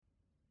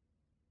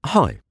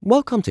Hi,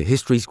 welcome to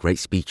History's Great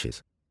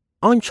Speeches.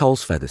 I'm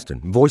Charles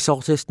Featherston, voice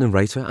artist,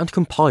 narrator and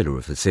compiler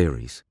of the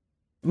series.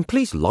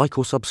 Please like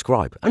or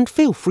subscribe and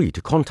feel free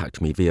to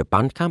contact me via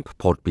Bandcamp,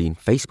 Podbean,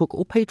 Facebook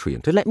or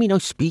Patreon to let me know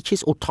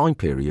speeches or time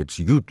periods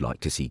you'd like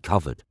to see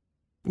covered.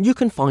 You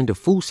can find a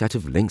full set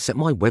of links at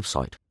my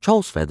website,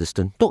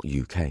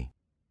 charlesfeatherston.uk.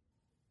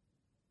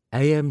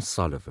 A.M.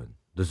 Sullivan,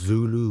 The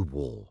Zulu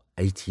War,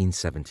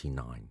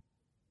 1879.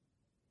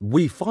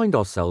 We find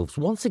ourselves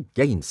once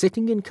again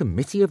sitting in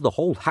committee of the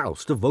whole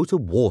House to vote a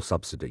war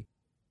subsidy.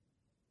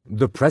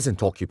 The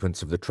present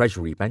occupants of the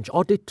Treasury bench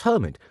are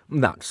determined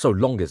that so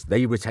long as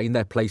they retain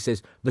their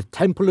places, the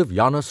Temple of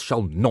Janus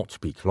shall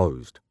not be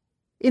closed.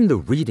 In the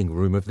reading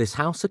room of this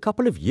House a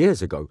couple of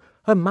years ago,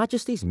 Her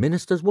Majesty's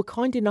ministers were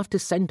kind enough to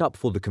send up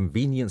for the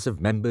convenience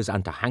of members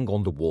and to hang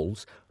on the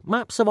walls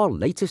maps of our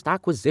latest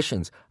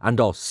acquisitions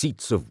and our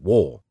seats of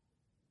war.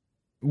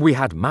 We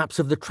had maps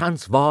of the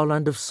Transvaal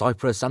and of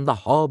Cyprus and the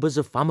harbours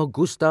of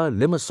Famagusta,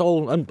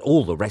 Limassol and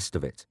all the rest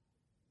of it.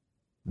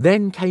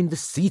 Then came the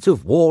seat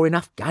of war in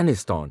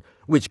Afghanistan,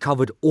 which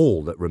covered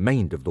all that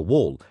remained of the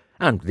wall,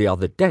 and the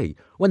other day,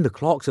 when the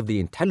clerks of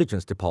the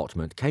Intelligence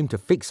Department came to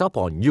fix up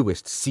our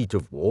newest seat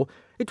of war,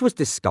 it was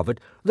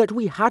discovered that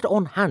we had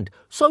on hand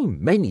so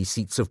many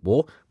seats of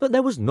war that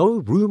there was no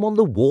room on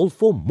the wall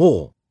for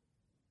more.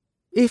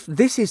 If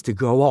this is to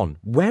go on,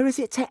 where is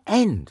it to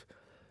end?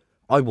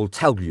 I will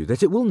tell you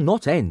that it will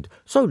not end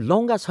so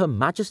long as Her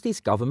Majesty's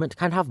government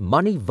can have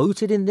money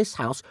voted in this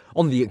House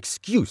on the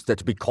excuse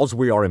that because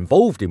we are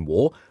involved in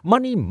war,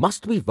 money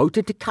must be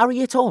voted to carry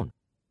it on.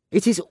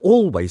 It is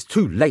always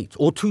too late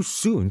or too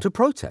soon to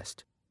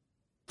protest.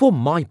 For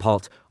my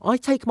part, I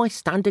take my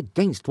stand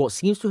against what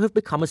seems to have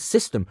become a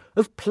system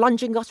of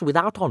plunging us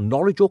without our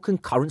knowledge or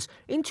concurrence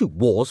into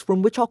wars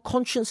from which our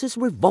consciences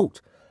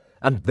revolt,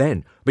 and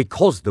then,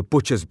 because the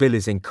butcher's bill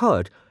is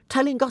incurred,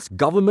 telling us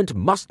government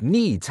must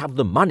needs have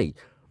the money,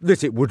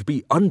 that it would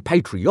be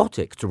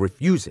unpatriotic to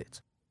refuse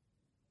it.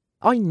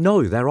 I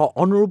know there are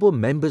honourable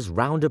members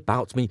round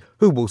about me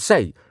who will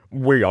say,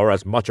 "We are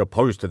as much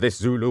opposed to this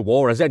Zulu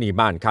War as any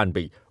man can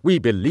be. We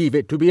believe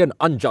it to be an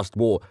unjust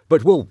war,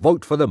 but will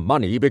vote for the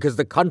money because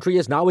the country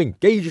is now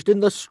engaged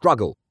in the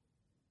struggle."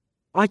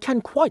 I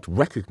can quite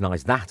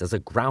recognise that as a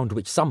ground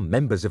which some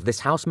members of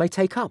this House may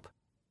take up.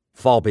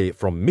 Far be it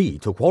from me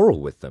to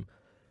quarrel with them.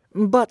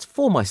 But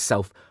for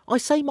myself, I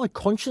say my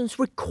conscience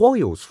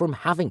recoils from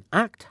having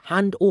act,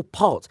 hand or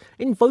part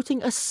in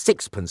voting a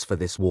sixpence for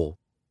this war.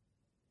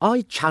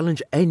 I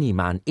challenge any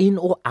man in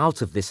or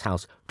out of this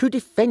House to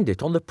defend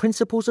it on the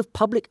principles of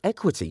public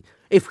equity,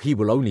 if he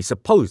will only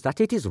suppose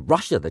that it is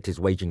Russia that is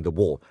waging the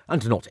war,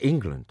 and not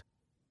England.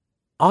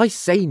 I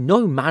say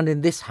no man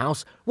in this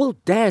House will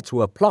dare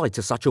to apply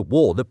to such a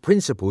war the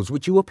principles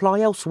which you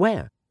apply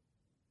elsewhere.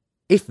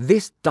 If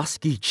this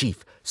dusky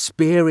chief,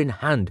 spear in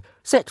hand,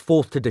 set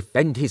forth to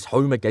defend his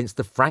home against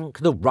the Frank,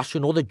 the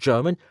Russian or the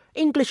German,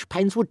 English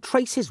pens would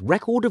trace his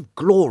record of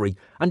glory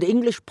and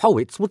English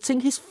poets would sing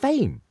his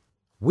fame.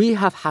 We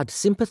have had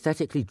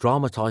sympathetically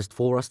dramatised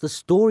for us the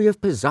story of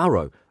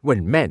Pizarro,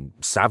 when men,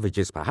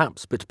 savages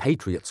perhaps, but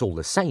patriots all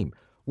the same,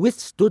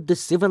 withstood the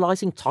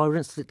civilising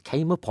tyrants that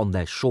came upon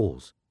their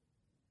shores.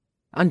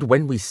 And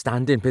when we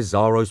stand in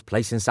Pizarro's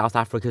place in South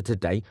Africa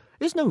today,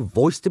 is no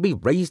voice to be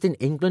raised in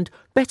England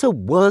better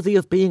worthy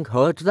of being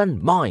heard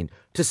than mine,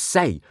 to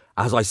say,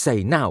 as I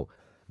say now,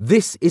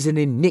 this is an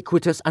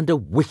iniquitous and a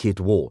wicked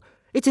war.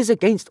 It is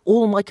against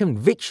all my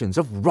convictions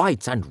of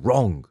right and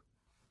wrong.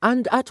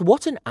 And at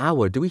what an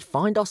hour do we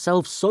find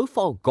ourselves so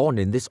far gone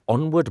in this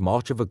onward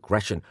march of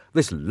aggression,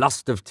 this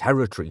lust of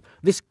territory,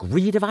 this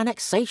greed of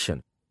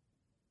annexation?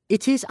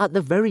 It is at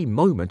the very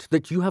moment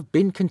that you have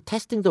been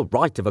contesting the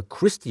right of a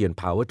Christian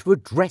power to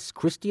redress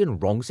Christian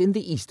wrongs in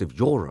the east of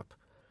Europe.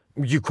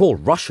 You call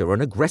Russia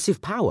an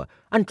aggressive power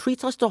and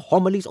treat us to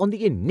homilies on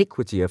the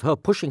iniquity of her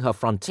pushing her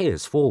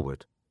frontiers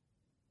forward.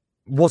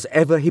 Was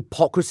ever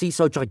hypocrisy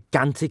so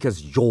gigantic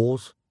as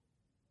yours?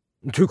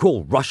 To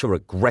call Russia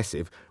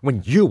aggressive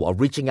when you are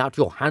reaching out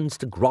your hands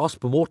to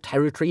grasp more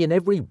territory in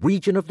every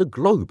region of the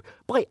globe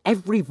by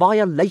every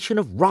violation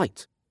of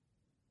right.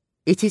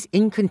 It is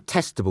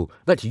incontestable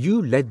that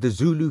you led the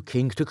Zulu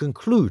king to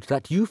conclude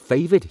that you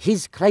favoured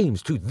his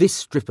claims to this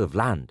strip of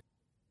land.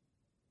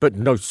 But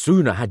no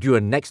sooner had you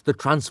annexed the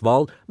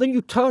Transvaal than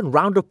you turn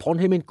round upon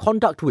him in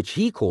conduct which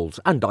he calls,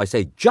 and I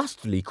say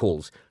justly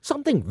calls,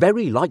 something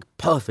very like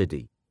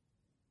perfidy.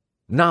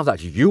 Now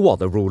that you are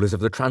the rulers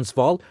of the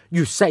Transvaal,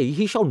 you say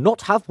he shall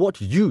not have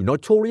what you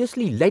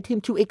notoriously led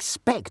him to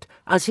expect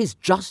as his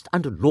just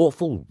and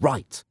lawful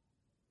right.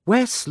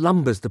 Where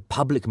slumbers the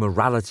public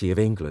morality of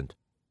England?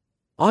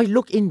 I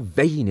look in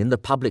vain in the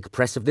public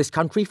press of this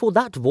country for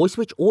that voice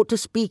which ought to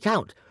speak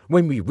out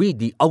when we read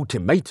the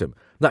ultimatum,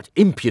 that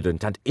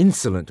impudent and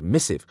insolent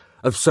missive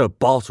of Sir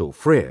Bartle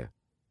Frere.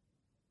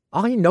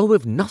 I know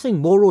of nothing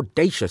more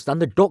audacious than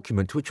the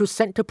document which was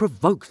sent to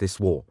provoke this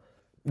war.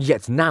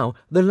 Yet now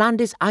the land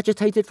is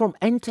agitated from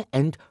end to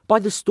end by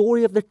the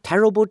story of the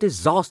terrible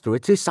disaster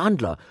at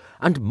Isandla,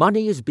 and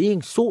money is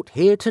being sought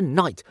here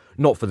tonight,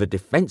 not for the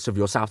defence of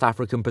your South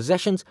African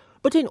possessions,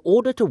 but in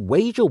order to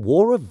wage a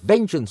war of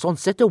vengeance on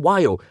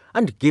Cetewayo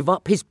and give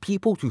up his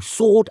people to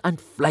sword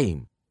and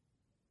flame.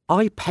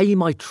 I pay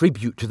my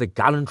tribute to the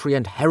gallantry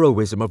and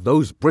heroism of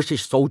those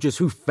British soldiers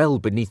who fell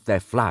beneath their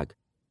flag.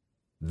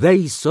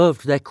 They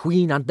served their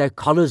Queen and their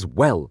colours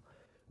well.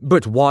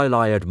 But while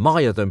I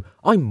admire them,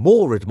 I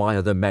more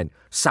admire the men,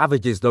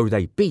 savages though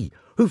they be,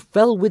 who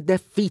fell with their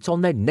feet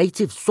on their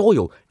native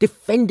soil,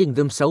 defending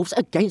themselves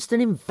against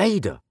an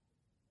invader.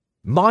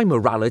 My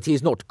morality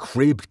is not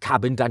cribbed,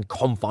 cabined and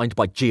confined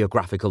by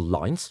geographical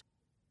lines.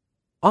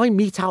 I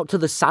mete out to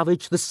the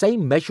savage the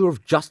same measure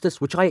of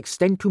justice which I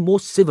extend to more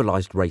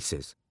civilized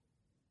races.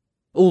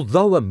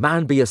 Although a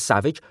man be a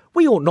savage,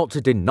 we ought not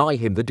to deny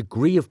him the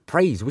degree of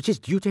praise which is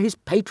due to his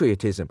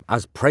patriotism,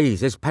 as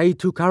praise is paid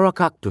to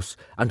Caracactus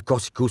and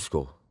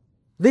Kosciuszko.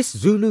 This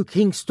Zulu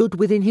king stood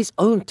within his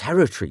own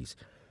territories.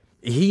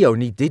 He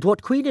only did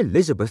what Queen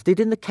Elizabeth did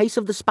in the case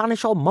of the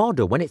Spanish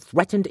Armada when it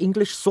threatened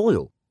English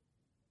soil.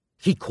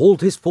 He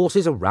called his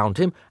forces around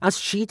him as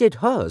she did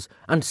hers,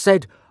 and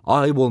said,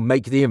 "I will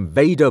make the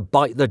invader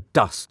bite the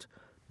dust."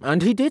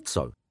 And he did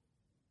so.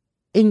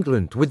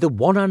 England, with the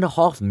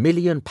 £1.5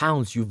 million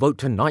you vote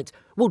tonight,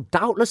 will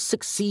doubtless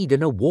succeed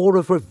in a war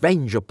of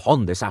revenge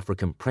upon this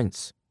African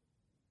prince.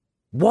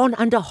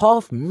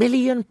 £1.5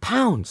 million!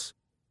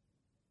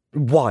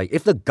 Why,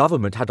 if the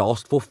government had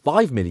asked for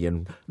 5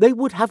 million, they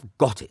would have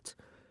got it.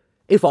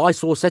 If I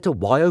saw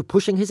Cetewayo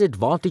pushing his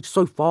advantage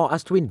so far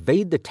as to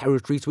invade the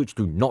territories which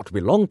do not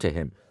belong to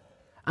him,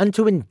 and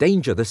to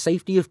endanger the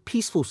safety of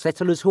peaceful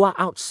settlers who are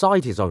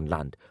outside his own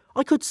land,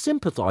 I could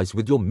sympathise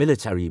with your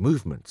military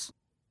movements.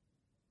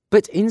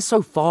 But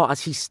insofar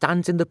as he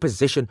stands in the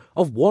position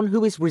of one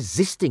who is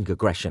resisting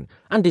aggression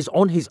and is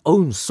on his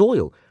own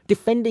soil,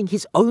 defending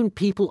his own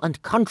people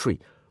and country,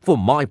 for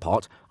my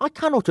part, I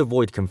cannot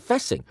avoid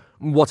confessing,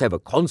 whatever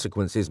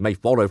consequences may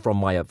follow from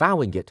my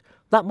avowing it,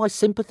 that my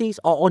sympathies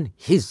are on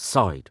his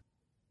side.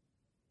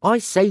 I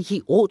say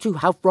he ought to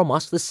have from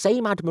us the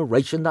same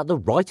admiration that the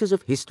writers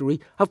of history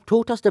have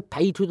taught us to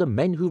pay to the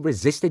men who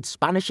resisted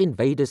Spanish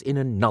invaders in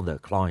another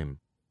clime.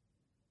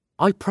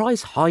 I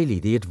prize highly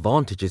the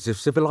advantages of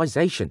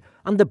civilization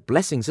and the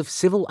blessings of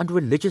civil and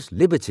religious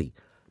liberty,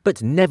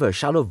 but never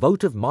shall a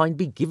vote of mine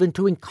be given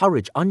to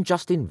encourage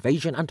unjust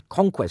invasion and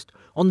conquest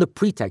on the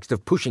pretext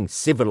of pushing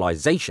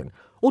civilization,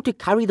 or to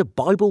carry the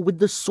Bible with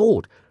the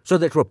sword, so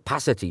that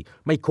rapacity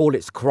may call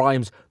its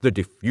crimes the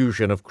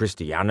diffusion of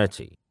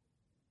Christianity.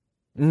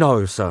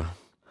 No, sir,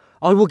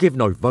 I will give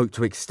no vote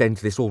to extend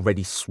this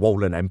already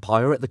swollen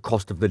empire at the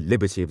cost of the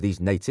liberty of these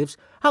natives,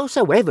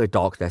 howsoever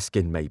dark their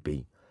skin may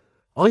be.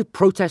 I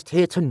protest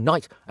here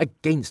tonight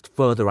against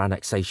further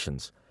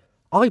annexations.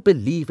 I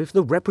believe if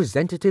the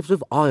representatives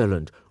of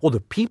Ireland, or the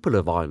people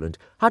of Ireland,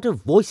 had a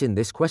voice in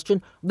this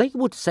question, they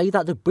would say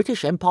that the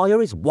British Empire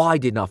is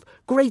wide enough,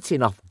 great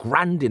enough,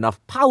 grand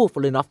enough,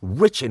 powerful enough,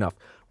 rich enough,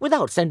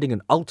 without sending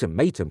an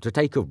ultimatum to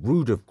take a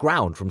rood of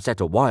ground from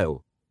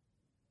Cetewayo.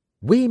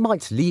 We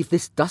might leave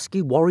this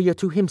dusky warrior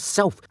to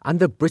himself, and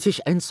the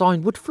British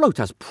ensign would float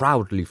as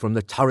proudly from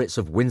the turrets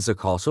of Windsor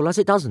Castle as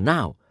it does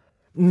now.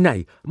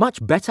 Nay,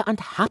 much better and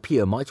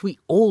happier might we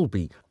all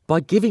be by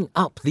giving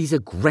up these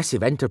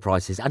aggressive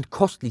enterprises and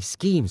costly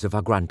schemes of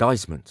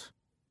aggrandizement.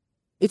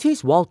 It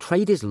is while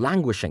trade is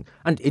languishing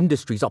and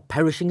industries are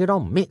perishing in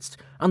our midst,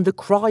 and the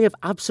cry of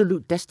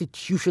absolute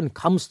destitution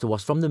comes to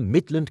us from the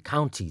Midland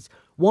counties,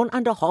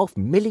 £1.5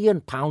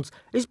 million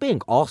is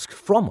being asked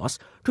from us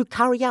to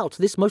carry out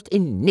this most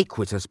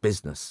iniquitous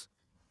business.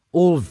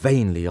 All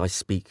vainly I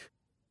speak.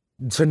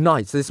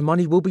 Tonight this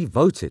money will be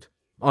voted.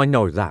 I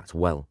know that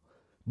well.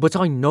 But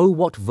I know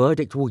what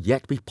verdict will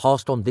yet be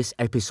passed on this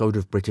episode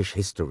of British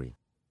history.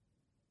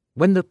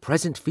 When the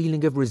present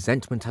feeling of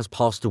resentment has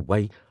passed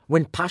away,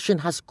 when passion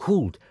has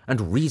cooled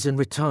and reason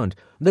returned,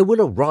 there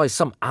will arise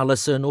some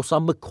Allison or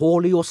some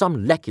Macaulay or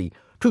some Lecky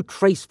to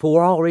trace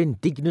for our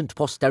indignant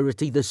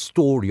posterity the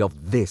story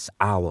of this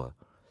hour.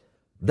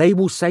 They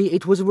will say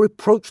it was a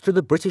reproach to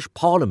the British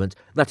Parliament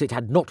that it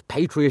had not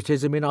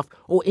patriotism enough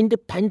or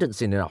independence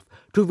enough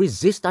to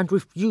resist and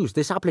refuse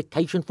this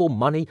application for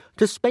money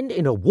to spend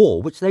in a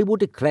war which they will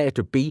declare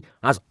to be,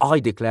 as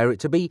I declare it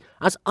to be,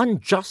 as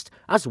unjust,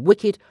 as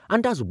wicked,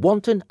 and as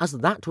wanton as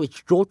that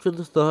which George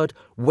III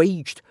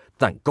waged,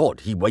 thank God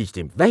he waged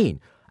in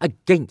vain,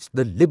 against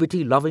the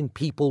liberty-loving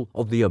people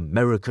of the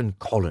American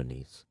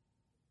colonies.